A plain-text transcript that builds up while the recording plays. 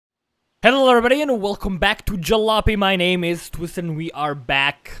Hello everybody and welcome back to Jalopy. My name is Twisted and we are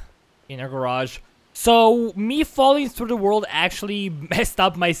back in our garage. So, me falling through the world actually messed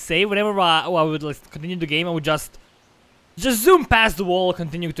up my save. Whenever I would continue the game, I would just zoom past the wall,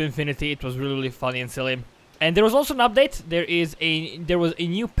 continue to infinity. It was really funny and silly. And there was also an update. There was a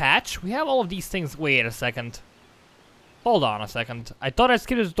new patch. We have all of these things. Wait a second. Hold on a second. I thought I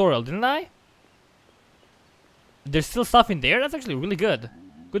skipped the tutorial, didn't I? There's still stuff in there? That's actually really good.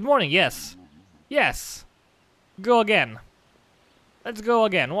 Good morning, yes. Yes. Go again. Let's go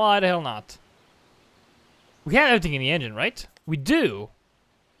again. Why the hell not? We have everything in the engine, right? We do.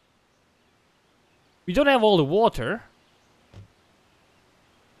 We don't have all the water.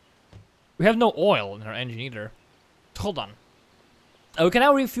 We have no oil in our engine either. Hold on. We can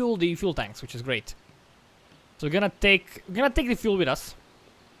now refuel the fuel tanks, which is great. So we're gonna take the fuel with us.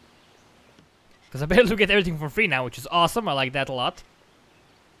 Because I'm able to get everything for free now, which is awesome. I like that a lot.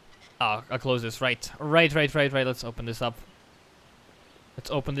 Oh, I'll close this. Right. Let's open this up.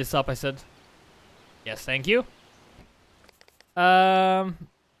 Let's open this up, I said. Yes, thank you. Water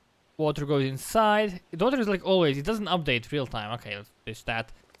goes inside. The water is like always. It doesn't update real time. Okay, let's finish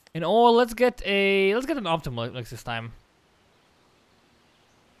that. And oh, let's get an optimal like this time.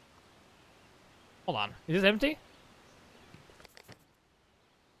 Hold on. Is this empty?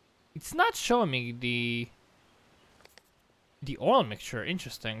 It's not showing me the oil mixture.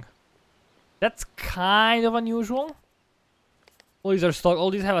 Interesting. That's kind of unusual. All these are stock. All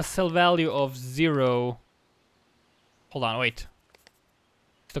these have a sell value of 0. Hold on, wait.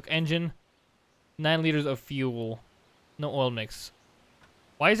 Stock engine. 9 liters of fuel. No oil mix.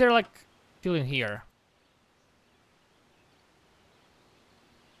 Why is there like fuel in here?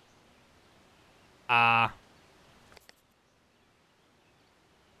 Hold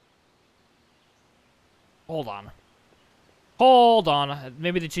on. Hold on.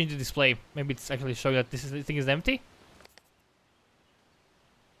 Maybe they changed the display. Maybe it's actually showing that this thing is empty.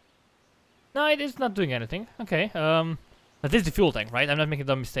 No, it is not doing anything. Okay. But this is the fuel tank, right? I'm not making a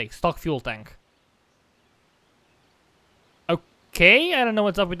dumb mistake. Stock fuel tank. Okay, I don't know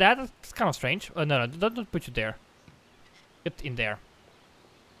what's up with that. It's kind of strange. No, don't put you there. Get in there.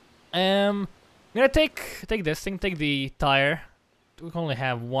 I'm gonna take this thing. Take the tire. We can only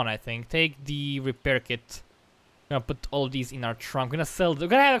have one, I think. Take the repair kit. I'm gonna put all of these in our trunk. We're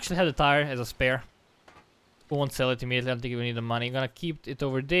gonna actually have the tire as a spare. We won't sell it immediately. I don't think we need the money. We're gonna keep it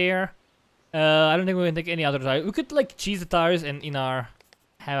over there. I don't think we're gonna take any other tires. We could like cheese the tires and have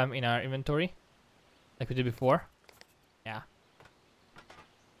them in our inventory, like we did before. Yeah.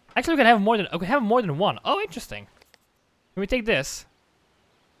 Actually, we can have more than one. Oh, interesting. When we take this,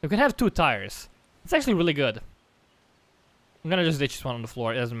 we can have 2 tires. It's actually really good. I'm gonna just ditch this one on the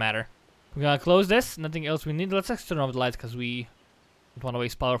floor. It doesn't matter. We're gonna close this. Nothing else we need. Let's actually turn off the lights because we don't want to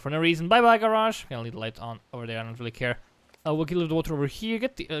waste power for no reason. Bye bye, garage. Gonna leave the light on over there. I don't really care. We'll leave the water over here.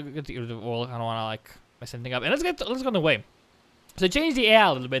 Get the oil. I don't want to like mess anything up. And let's go on the way. So change the AI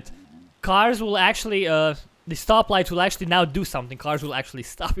a little bit. Cars will actually the stoplights will actually now do something. Cars will actually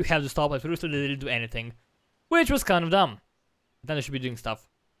stop. You have the stoplights, but so they didn't do anything, which was kind of dumb. Then they should be doing stuff.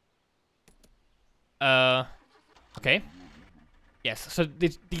 Okay. Yes, so the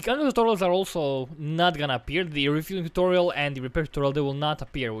kind of tutorials are also not gonna appear. The refueling tutorial and the repair tutorial, they will not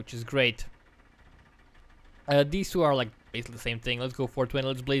appear, which is great. These two are like basically the same thing. Let's go 420,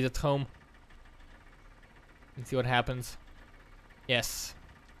 let's blaze at home. And see what happens. Yes.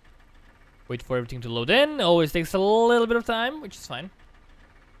 Wait for everything to load in. Always takes a little bit of time, which is fine.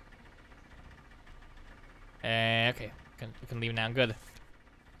 Okay, we can leave now, good.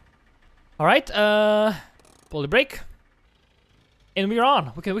 Alright, pull the brake. And we're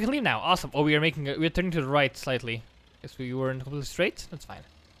on. We can leave now. Awesome. Oh, we're turning to the right slightly. Guess we weren't completely straight. That's fine.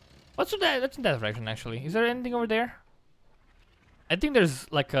 What's that? That's in that direction actually. Is there anything over there? I think there's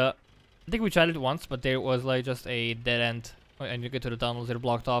like I think we tried it once, but there was like just a dead end. Oh, and you get to the tunnels, they're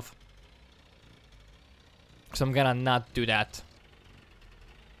blocked off. So I'm gonna not do that.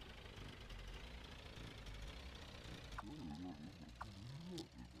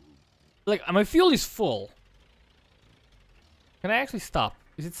 Like my fuel is full. Can I actually stop?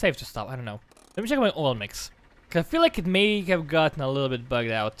 Is it safe to stop? I don't know. Let me check my oil mix. Cause I feel like it may have gotten a little bit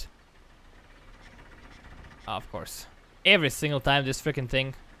bugged out. Oh, of course. Every single time this freaking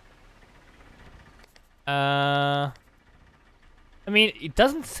thing. I mean, it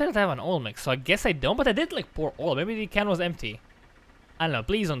doesn't say that I have an oil mix, so I guess I don't, but I did like pour oil. Maybe the can was empty. I don't know.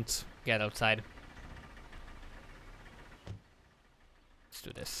 Please don't get outside. Let's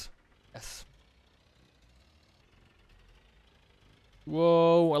do this. Yes.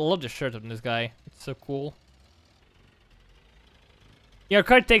 Whoa, I love the shirt on this guy. It's so cool. Your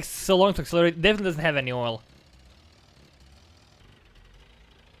car takes so long to accelerate, it definitely doesn't have any oil.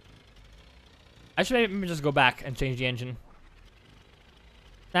 I should maybe just go back and change the engine.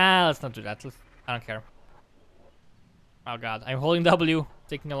 Nah, let's not do that. I don't care. Oh god, I'm holding W,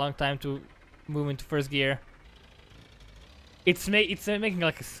 taking a long time to move into first gear. It's making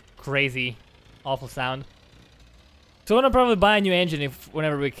like a crazy, awful sound. So I'm gonna probably buy a new engine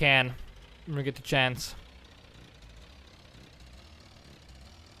whenever we can, when we get the chance.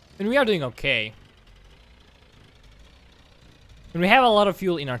 And we are doing okay. And we have a lot of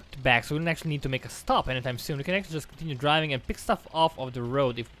fuel in our back, so we don't actually need to make a stop anytime soon. We can actually just continue driving and pick stuff off of the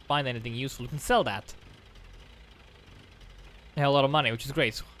road if we find anything useful. We can sell that. We have a lot of money, which is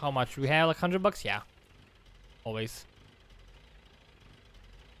great. So how much? We have like $100? Yeah. Always.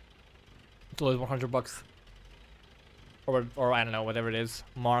 It's always $100. Or I don't know, whatever it is.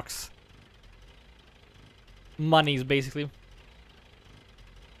 Marks. Monies, basically.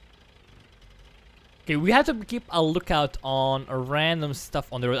 Okay, we have to keep a lookout on random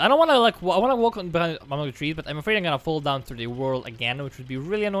stuff on the road. I don't want to like, I want to walk on behind among the trees, but I'm afraid I'm gonna fall down through the world again, which would be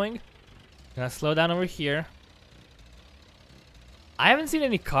really annoying. I'm gonna slow down over here. I haven't seen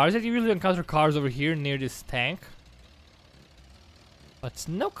any cars yet. You usually encounter cars over here near this tank. But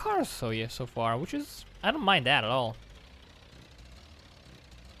no cars so far, which is, I don't mind that at all.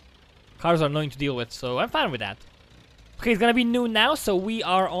 Cars are annoying to deal with, so I'm fine with that. Okay, it's gonna be noon now, so we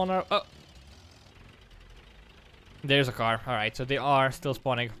are on our... Oh. There's a car. Alright, so they are still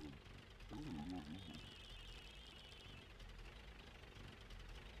spawning.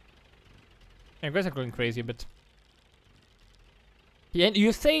 Yeah, guys are going crazy a bit. Yeah, and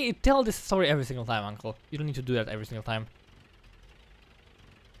you tell this story every single time, Uncle. You don't need to do that every single time.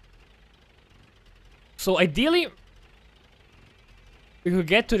 So ideally, we could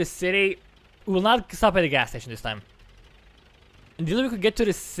get to the city. We will not stop at the gas station this time. Ideally, we could get to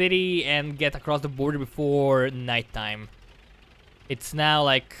the city and get across the border before nighttime. It's now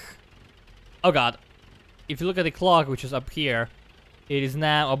like... Oh god. If you look at the clock, which is up here, it is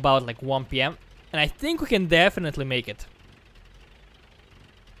now about like 1 PM. And I think we can definitely make it.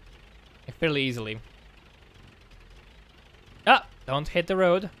 Fairly easily. Ah! Don't hit the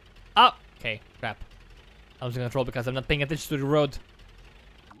road. Ah! Okay, crap. I was in control because I'm not paying attention to the road.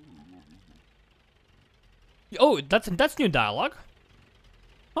 Oh, that's new dialogue.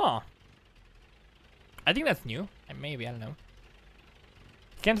 Huh. I think that's new. Maybe, I don't know.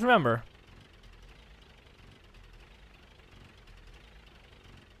 Can't remember.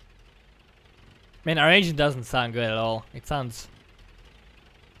 Man, our engine doesn't sound good at all. It sounds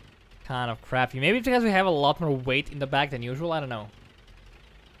kind of crappy. Maybe it's because we have a lot more weight in the back than usual. I don't know.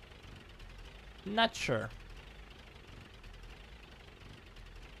 Not sure.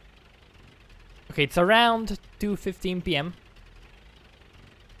 Okay, it's around 2:15 PM.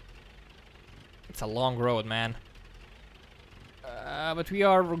 It's a long road, man. But we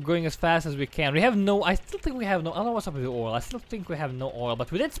are going as fast as we can. We have no... I still think we have no... I don't know what's up with the oil. I still think we have no oil.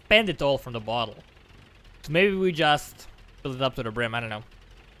 But we did spend it all from the bottle. So maybe we just fill it up to the brim. I don't know.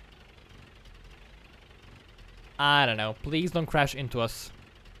 I don't know. Please don't crash into us.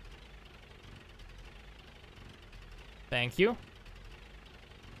 Thank you.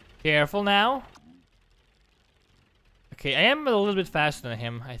 Careful now. Okay, I am a little bit faster than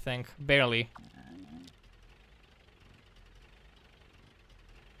him, I think. Barely.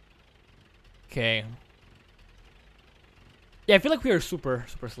 Okay. Yeah, I feel like we are super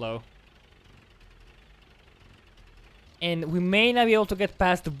slow. And we may not be able to get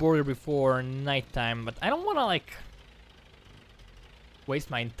past the border before nighttime, but I don't want to, like, waste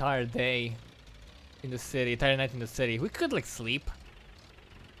my entire day in the city, entire night in the city. We could, like, sleep.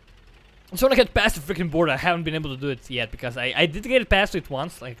 I just want to get past the freaking border. I haven't been able to do it yet because I did get past it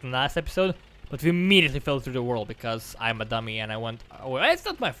once, like in the last episode, but we immediately fell through the world because I'm a dummy and I went... Oh, it's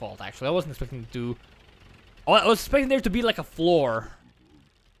not my fault, actually. I wasn't expecting to... Oh, I was expecting there to be, like, a floor.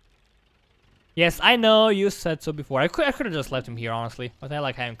 Yes, I know, you said so before. I could have just left him here, honestly, but I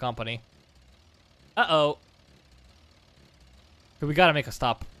like having company. Uh-oh. We gotta make a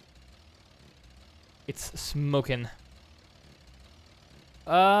stop. It's smoking.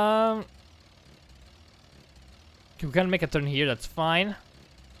 Okay, we can make a turn here, that's fine.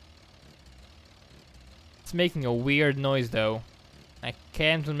 It's making a weird noise, though. I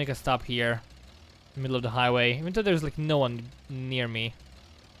can't make a stop here. In the middle of the highway, even though there's, like, no one near me.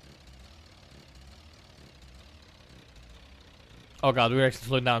 Oh god, we're actually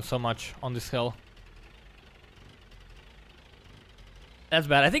slowing down so much on this hill. That's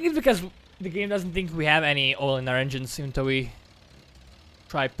bad. I think it's because the game doesn't think we have any oil in our engines, even though we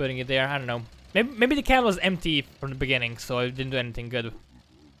try putting it there. I don't know. Maybe the can was empty from the beginning, so I didn't do anything good.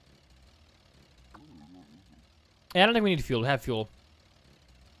 Yeah, I don't think we need fuel. We have fuel.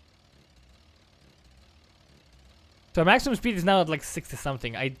 So our maximum speed is now at like 60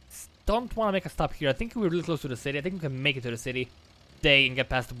 something. I don't want to make a stop here. I think we're really close to the city. I think we can make it to the city today and get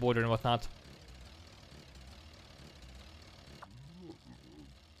past the border and whatnot.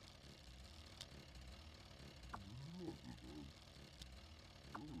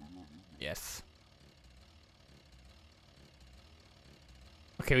 Yes.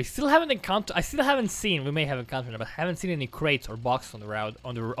 Okay, we still haven't encountered. I still haven't seen. We may have encountered, but I haven't seen any crates or boxes on the road.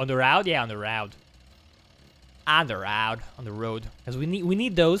 On the road, yeah, on the road. On the road, because we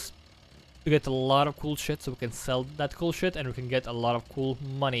need those to get a lot of cool shit, so we can sell that cool shit, and we can get a lot of cool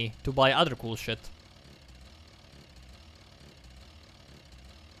money to buy other cool shit.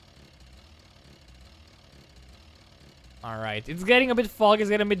 Alright, it's getting a bit foggy, it's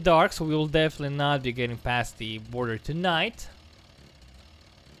getting a bit dark, so we will definitely not be getting past the border tonight.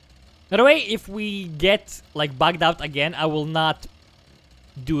 By the way, if we get like bugged out again, I will not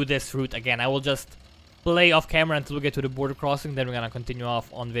do this route again. I will just play off camera until we get to the border crossing, then we're gonna continue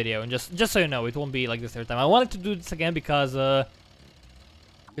off on video. And just so you know, it won't be like this every time. I wanted to do this again because if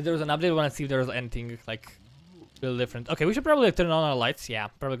there was an update, I want to see if there was anything like really different. Okay, we should probably turn on our lights. Yeah,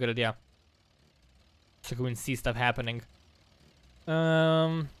 probably a good idea. So we can see stuff happening.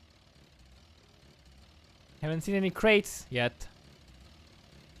 Haven't seen any crates yet.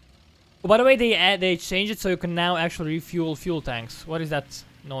 Oh, by the way, they changed it so you can now actually refuel fuel tanks. What is that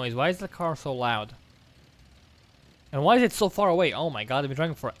noise? Why is the car so loud? And why is it so far away? Oh my god, I've been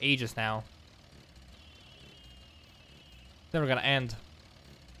driving for ages now. Never gonna end.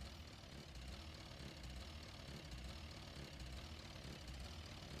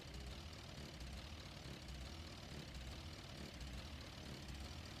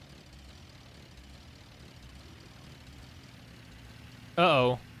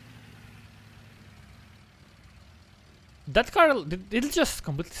 Uh-oh. That car, did it just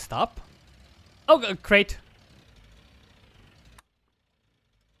completely stop? Oh, crate.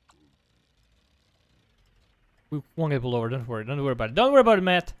 We won't get pulled over, don't worry about it. Don't worry about it,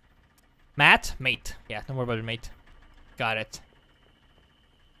 Matt. Matt? Mate. Yeah, don't worry about it, mate. Got it.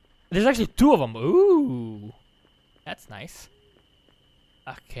 There's actually two of them. Ooh. That's nice.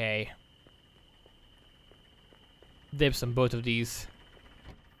 Okay. Dibs on both of these.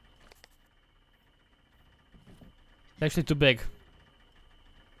 It's actually too big.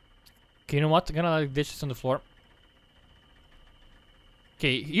 Okay, you know what? I'm gonna like ditch this on the floor.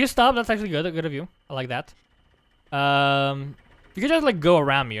 Okay, you stop. That's actually good. Good of you. I like that. You can just like go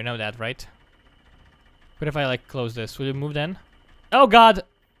around me. You know that, right? What if I like close this? Will you move then? Oh god!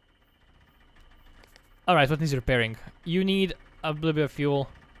 Alright, what needs repairing? You need a little bit of fuel.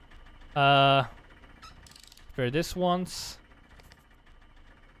 Repair this once.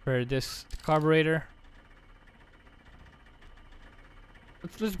 Repair this carburetor.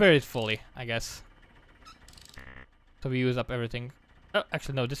 Let's repair it fully, I guess. So we use up everything. Oh,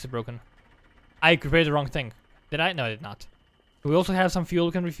 actually no, this is broken. I repaired the wrong thing. Did I? No, I did not. We also have some fuel.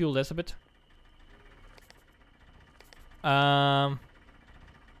 We can refuel this a bit. Okay,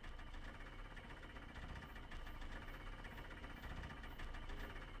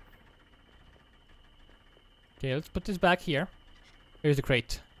 let's put this back here. Here's the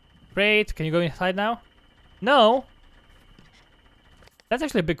crate. Crate, can you go inside now? No! That's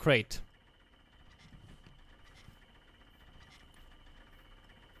actually a big crate.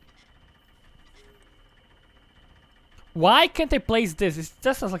 Why can't I place this? It's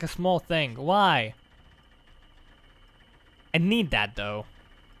just as like a small thing. Why? I need that though.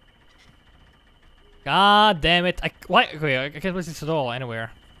 God damn it. Why? Okay, I can't place this at all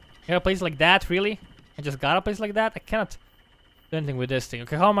anywhere. I gotta place it like that, really? I just gotta place it like that? I cannot do anything with this thing.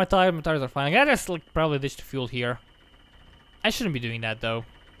 Okay, how are my tires? My tires are fine. I gotta just like probably ditch the fuel here. I shouldn't be doing that though.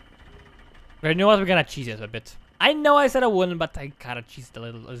 But you know what? We're gonna cheese it a bit. I know I said I wouldn't, but I gotta cheese it a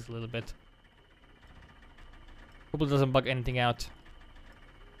little bit. Hope it doesn't bug anything out.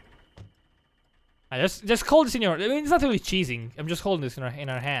 I just hold this in your. I mean, it's not really cheesing. I'm just holding this in our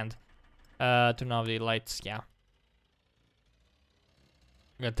hand. Turn off the lights. Yeah.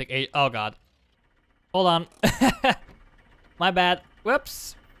 I'm gonna take 8. Oh god. Hold on. My bad.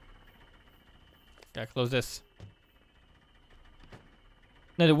 Whoops. Gotta close this.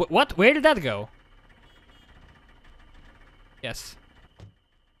 No, what? Where did that go? Yes.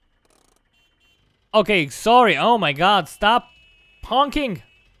 Okay, sorry. Oh my god, stop honking.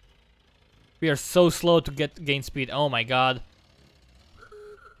 We are so slow to gain speed. Oh my god.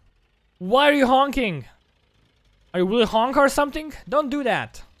 Why are you honking? Are you really honk or something? Don't do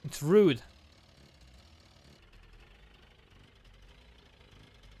that. It's rude.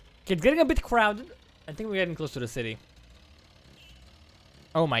 Okay, it's getting a bit crowded. I think we're getting close to the city.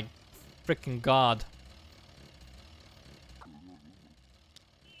 Oh my freaking god.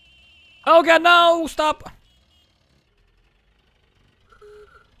 Oh god, no! Stop!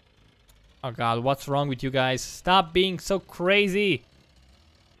 Oh god, what's wrong with you guys? Stop being so crazy!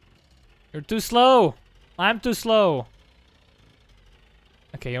 You're too slow! I'm too slow!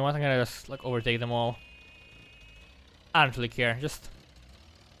 Okay, you know what? I'm gonna just like overtake them all. I don't really care. Just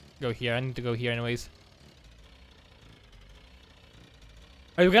go here. I need to go here anyways.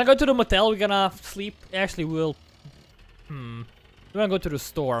 Are we gonna go to the motel? We're gonna sleep? Actually, we'll... We're gonna go to the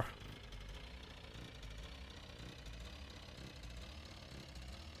store.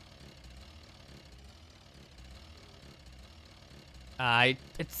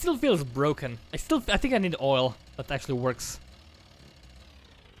 It still feels broken. I think I need oil that actually works.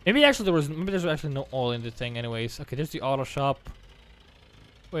 Maybe there's actually no oil in the thing anyways. Okay, there's the auto shop.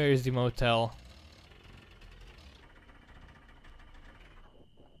 Where is the motel?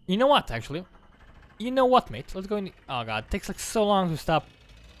 You know what, actually? You know what, mate? Let's go in. Oh god, it takes like so long to stop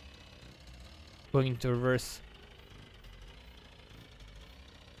going into reverse.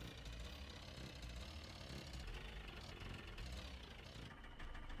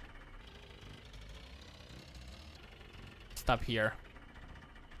 Stop here.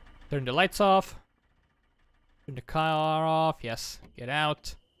 Turn the lights off. Turn the car off. Yes. Get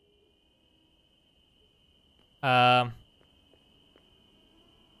out.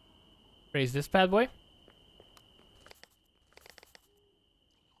 Raise this bad boy.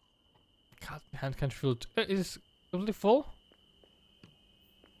 God, my hand can't feel it. Is it completely full?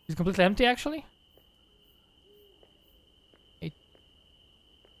 Is it completely empty, actually? I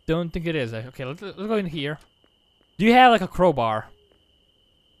don't think it is. Okay, let's go in here. Do you have like a crowbar?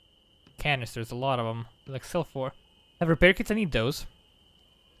 Canisters, a lot of them. Like sell for. Have repair kits? I need those.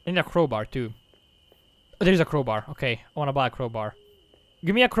 I need a crowbar too. Oh, there's a crowbar. Okay, I want to buy a crowbar.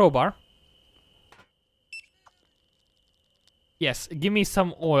 Give me a crowbar. Yes, give me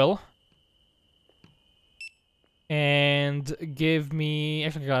some oil. And give me...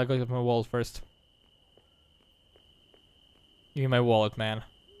 Actually, I gotta go get my wallet first. Give me my wallet, man.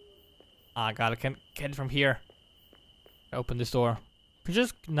 Ah, God, I can't get it from here. Open this door. Could you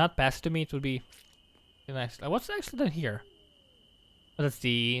just not pass it to me? It would be nice. What's actually done here? Oh, that's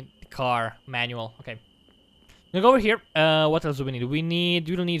the car manual. Okay. Now go over here. What else do we need? We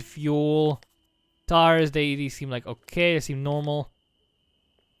don't need fuel. Tires, they seem like okay. They seem normal.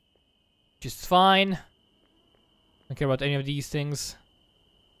 Just fine. Don't care about any of these things.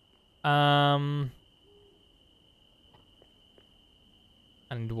 I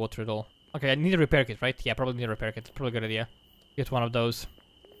need water at all. Okay, I need a repair kit, right? Yeah, probably need a repair kit. Probably a good idea. Get one of those.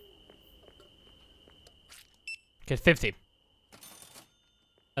 Okay, 50.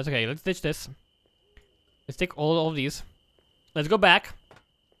 That's okay. Let's ditch this. Let's take all of these. Let's go back.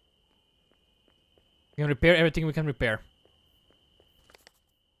 We can repair everything we can repair.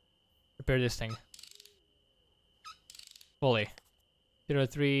 Repair this thing. Fully.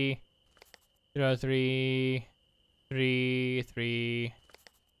 03. 03. 3.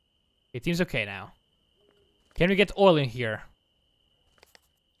 It seems okay now. Can we get oil in here?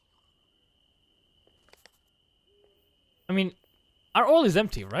 I mean, our oil is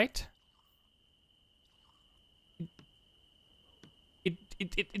empty, right?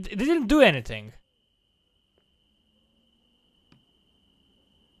 It didn't do anything.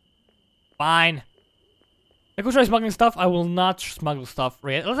 Fine. I could try smuggling stuff. I will not smuggle stuff.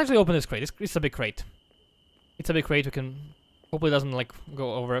 Right. Let's actually open this crate. It's a big crate. It's a big crate. We can... Hopefully it doesn't like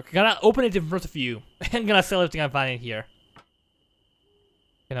go over. I'm gonna open it in front of you. I'm gonna sell everything I find in here.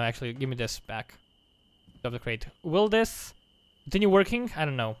 You know, actually, give me this back. Of the crate. Will this continue working? I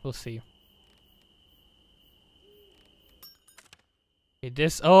don't know. We'll see. Okay,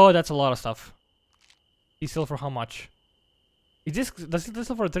 this. Oh, that's a lot of stuff. He's still for how much? Is this? Does it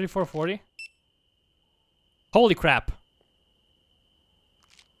sell for 34.40? Holy crap!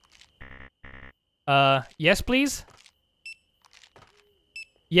 Yes, please.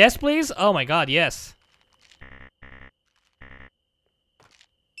 Yes, please? Oh my god, yes.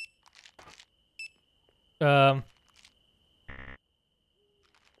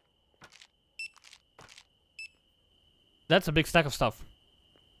 That's a big stack of stuff.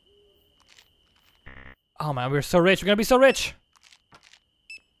 Oh man, we're so rich. We're gonna be so rich.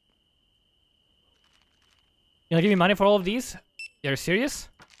 You gonna give me money for all of these? You're serious?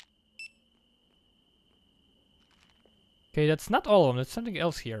 Okay, that's not all of them. There's something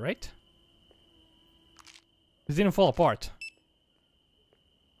else here, right? This didn't fall apart.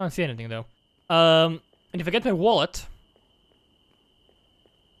 I don't see anything though. And if I get my wallet...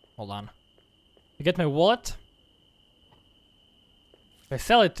 Hold on. I get my wallet. If I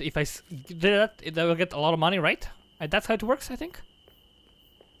sell it, if I do that, I will get a lot of money, right? That's how it works, I think.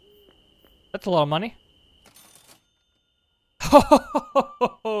 That's a lot of money.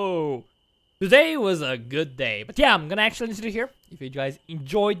 Today was a good day. But yeah, I'm gonna actually end it here. If you guys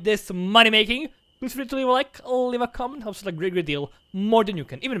enjoyed this money making, please feel free to leave a like, leave a comment. Helps us a great deal. More than you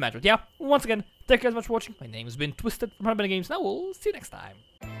can even imagine. Yeah, once again, thank you guys so much for watching. My name has been Twisted from Games. Now we'll see you next time.